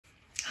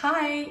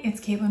Hi,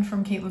 it's Caitlin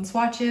from Caitlin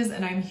Swatches,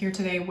 and I'm here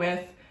today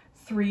with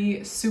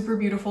 3 super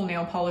beautiful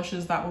nail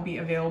polishes that will be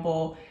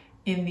available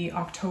in the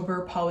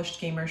October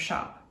Polished Gamers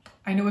shop.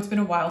 I know it's been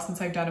a while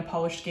since I've done a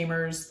Polished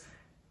Gamers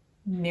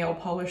nail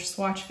polish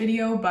swatch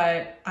video,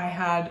 but I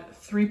had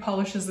 3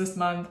 polishes this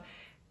month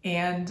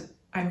and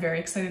I'm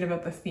very excited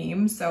about the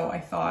theme, so I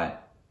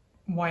thought,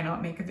 why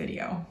not make a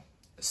video?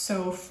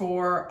 So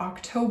for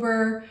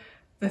October,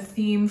 the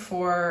theme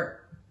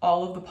for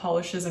all of the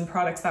polishes and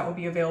products that will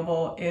be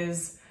available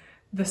is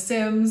The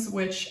Sims,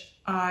 which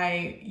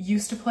I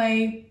used to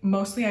play.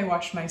 Mostly I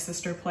watched my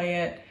sister play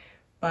it,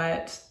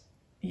 but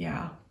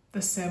yeah,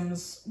 The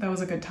Sims, that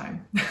was a good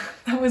time.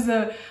 That was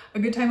a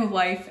good time of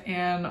life,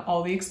 and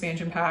all the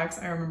expansion packs,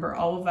 I remember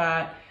all of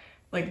that,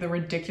 like the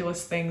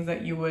ridiculous things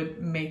that you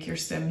would make your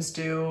Sims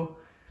do,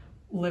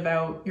 live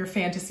out your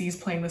fantasies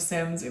playing The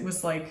Sims. It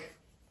was like,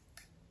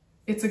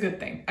 it's a good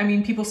thing. I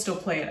mean, people still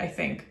play it, I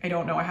think. I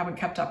don't know, I haven't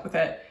kept up with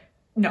it.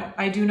 No,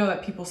 I do know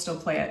that people still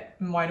play it.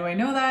 And why do I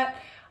know that?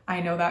 I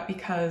know that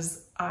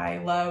because I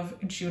love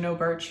Juno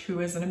Birch, who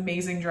is an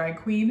amazing drag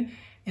queen,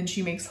 and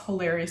she makes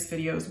hilarious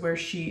videos where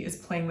she is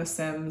playing The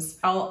Sims.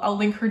 I'll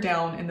link her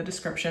down in the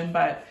description,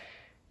 but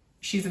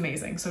she's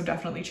amazing, so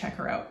definitely check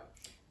her out.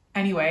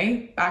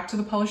 Anyway, back to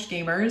the Polished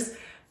Gamers.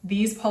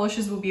 These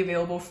polishes will be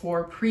available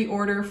for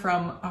pre-order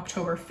from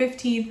October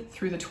 15th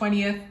through the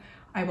 20th.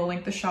 I will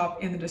link the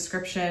shop in the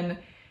description.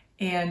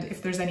 And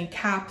if there's any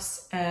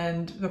caps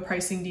and the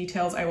pricing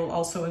details, I will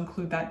also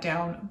include that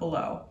down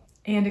below.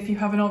 And if you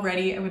haven't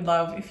already, I would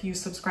love if you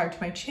subscribe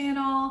to my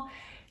channel.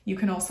 You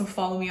can also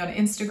follow me on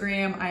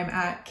Instagram. I'm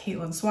at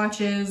Caitlin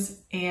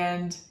Swatches,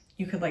 and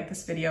you could like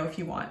this video if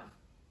you want.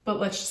 But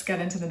let's just get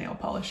into the nail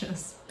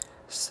polishes.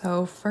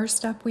 So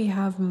first up, we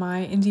have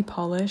my indie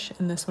polish,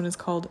 and this one is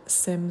called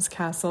Sims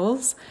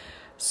Castles.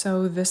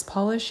 So this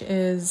polish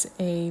is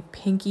a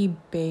pinky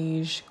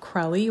beige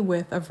crelly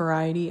with a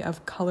variety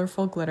of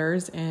colorful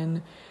glitters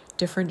in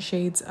different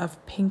shades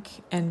of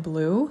pink and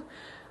blue.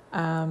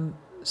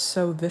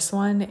 So this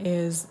one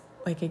is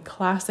like a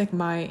classic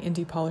My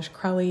Indie Polish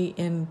crelly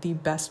in the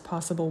best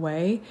possible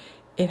way.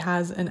 It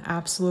has an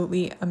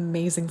absolutely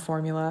amazing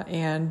formula,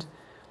 and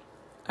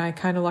I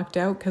kind of lucked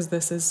out because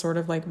this is sort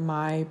of like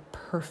my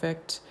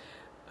perfect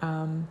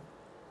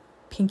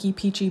pinky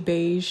peachy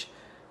beige,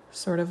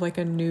 sort of like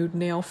a nude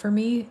nail for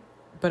me,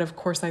 but of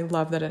course I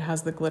love that it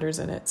has the glitters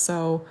in it.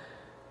 So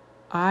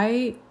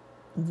I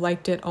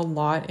liked it a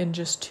lot in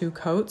just 2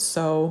 coats,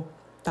 so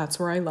that's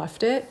where I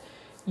left it.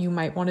 You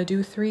might want to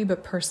do 3,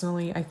 but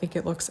personally I think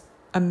it looks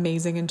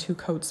amazing in 2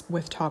 coats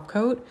with top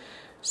coat.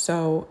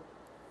 So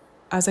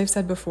as I've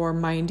said before,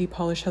 My Indie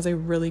Polish has a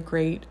really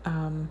great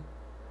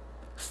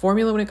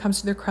formula when it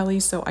comes to their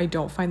crellies, so I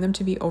don't find them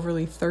to be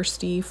overly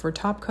thirsty for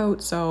top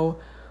coat. So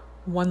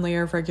 1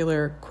 layer of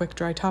regular quick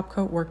dry top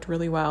coat worked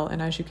really well,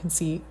 and as you can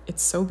see,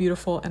 it's so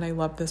beautiful and I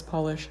love this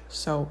polish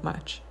so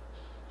much.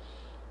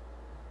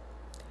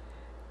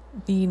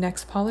 The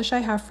next polish I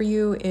have for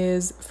you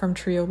is from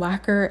Treo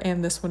Lacquer,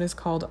 and this one is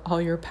called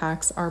All Your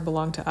Packs Are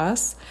Belong to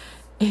Us.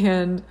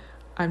 And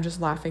I'm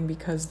just laughing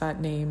because that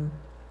name,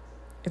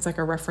 it's like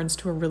a reference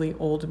to a really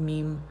old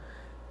meme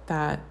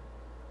that,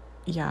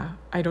 yeah,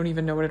 I don't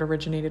even know what it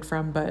originated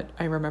from, but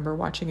I remember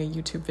watching a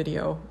YouTube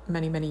video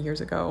many years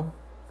ago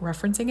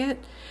referencing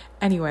it.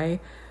 Anyway,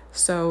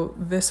 so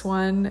this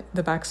one,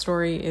 the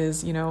backstory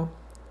is, you know,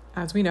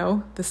 as we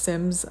know, The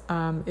Sims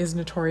is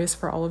notorious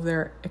for all of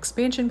their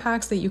expansion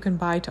packs that you can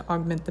buy to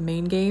augment the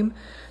main game.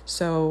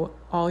 So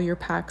All Your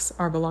Packs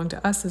Are Belong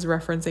to Us is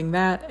referencing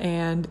that,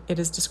 and it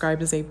is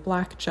described as a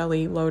black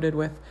jelly loaded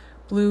with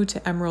blue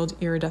to emerald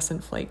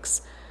iridescent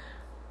flakes.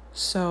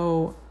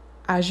 So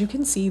as you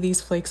can see, these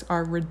flakes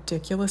are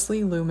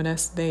ridiculously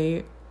luminous.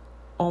 They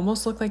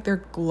almost look like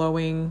they're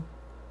glowing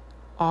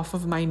off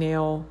of my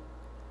nail,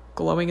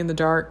 glowing in the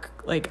dark.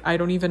 Like, I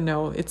don't even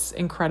know. It's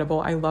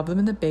incredible. I love them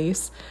in the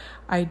base.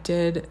 I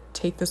did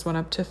take this one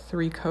up to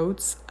 3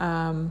 coats.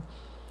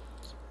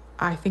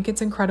 I think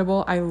it's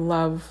incredible. I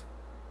love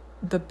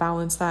the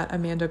balance that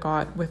Amanda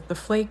got with the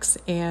flakes,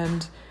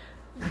 and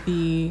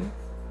the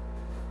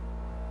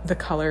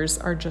colors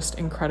are just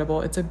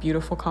incredible. It's a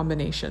beautiful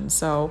combination.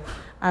 So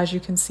as you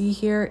can see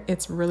here,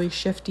 it's really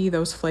shifty.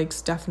 Those flakes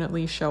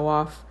definitely show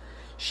off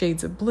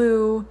shades of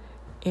blue,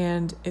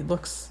 and it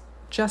looks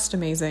just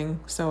amazing.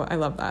 So I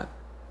love that.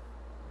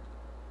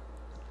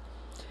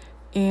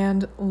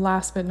 And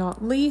last but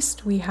not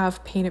least, we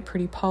have Paint It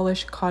Pretty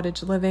Polish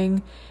Cottage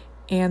Living.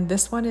 And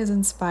this one is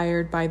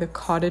inspired by the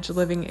Cottage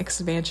Living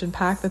expansion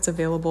pack that's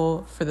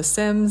available for The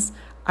Sims.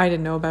 I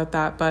didn't know about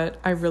that, but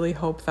I really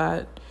hope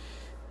that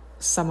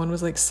someone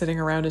was like sitting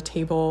around a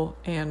table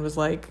and was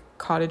like,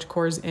 cottage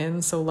core's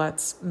in, so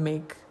let's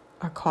make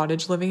a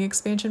Cottage Living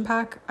expansion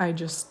pack.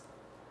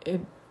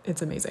 It's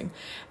amazing.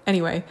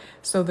 Anyway,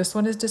 so this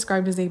one is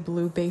described as a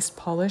blue-based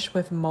polish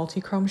with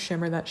multi-chrome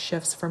shimmer that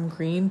shifts from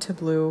green to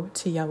blue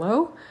to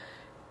yellow.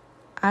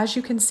 As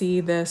you can see,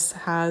 this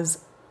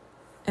has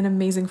an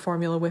amazing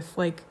formula with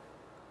like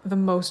the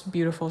most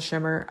beautiful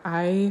shimmer.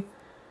 I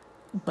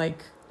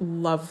like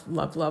love,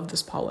 love, love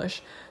this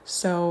polish.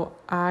 So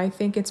I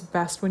think it's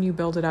best when you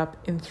build it up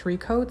in 3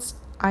 coats.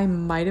 I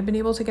might have been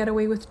able to get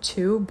away with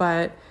 2,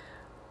 but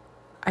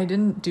I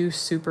didn't do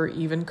super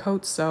even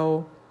coats,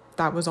 so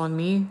that was on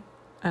me.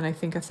 And I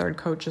think a 3rd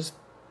coat just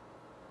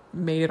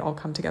made it all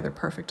come together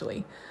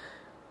perfectly.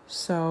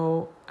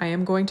 So I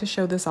am going to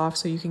show this off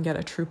so you can get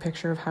a true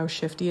picture of how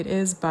shifty it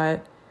is,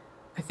 but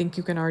I think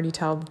you can already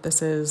tell that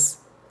this is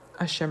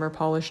a shimmer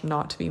polish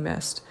not to be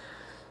missed.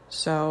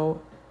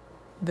 So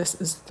this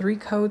is 3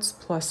 coats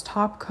plus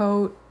top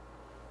coat.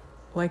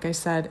 Like I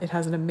said, it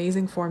has an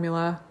amazing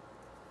formula,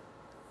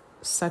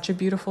 such a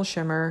beautiful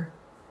shimmer,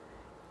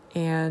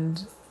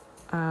 and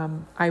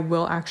I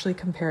will actually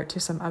compare it to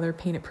some other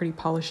Paint It Pretty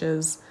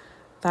polishes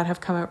that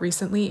have come out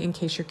recently in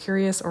case you're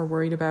curious or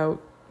worried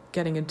about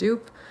getting a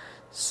dupe.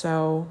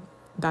 So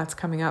that's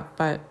coming up,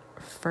 but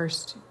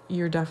first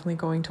you're definitely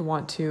going to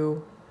want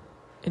to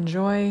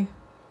enjoy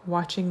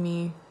watching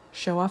me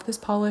show off this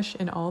polish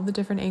in all of the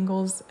different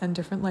angles and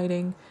different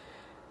lighting,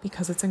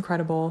 because it's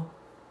incredible,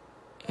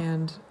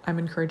 and I'm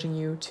encouraging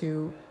you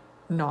to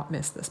not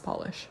miss this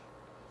polish.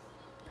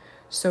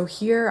 So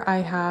here I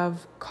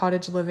have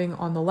Cottage Living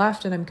on the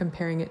left, and I'm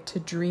comparing it to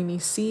Dreamy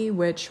Sea,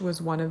 which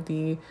was one of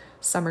the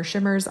summer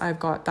shimmers. I've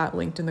got that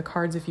linked in the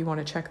cards if you want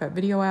to check that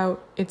video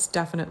out. It's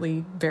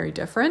definitely very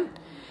different.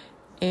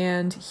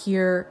 And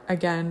here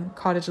again,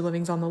 Cottage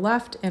Living's on the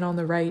left, and on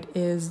the right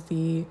is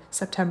the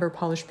September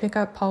Polish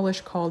Pickup polish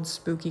called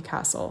Spooky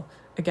Castle.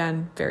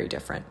 Again, very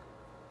different.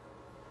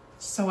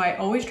 So I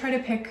always try to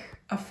pick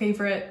a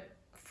favorite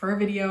for a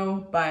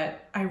video,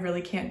 but I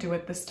really can't do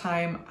it this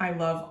time. I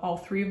love all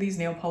 3 of these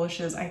nail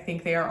polishes. I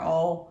think they are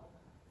all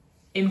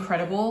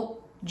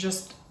incredible,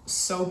 just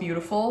so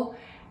beautiful,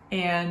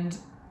 and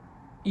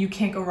you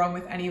can't go wrong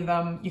with any of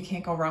them. You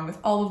can't go wrong with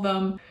all of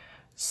them.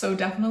 So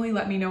definitely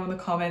let me know in the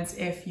comments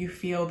if you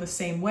feel the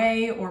same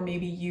way, or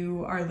maybe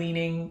you are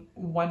leaning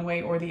one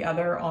way or the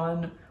other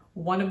on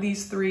one of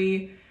these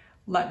 3.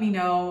 Let me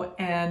know,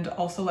 and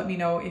also let me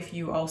know if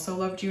you also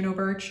love Juno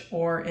Birch,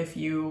 or if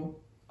you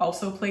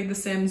also played The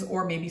Sims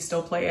or maybe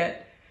still play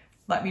it.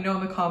 Let me know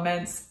in the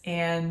comments,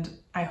 and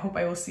I hope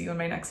I will see you in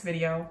my next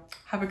video.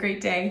 Have a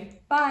great day.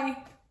 Bye.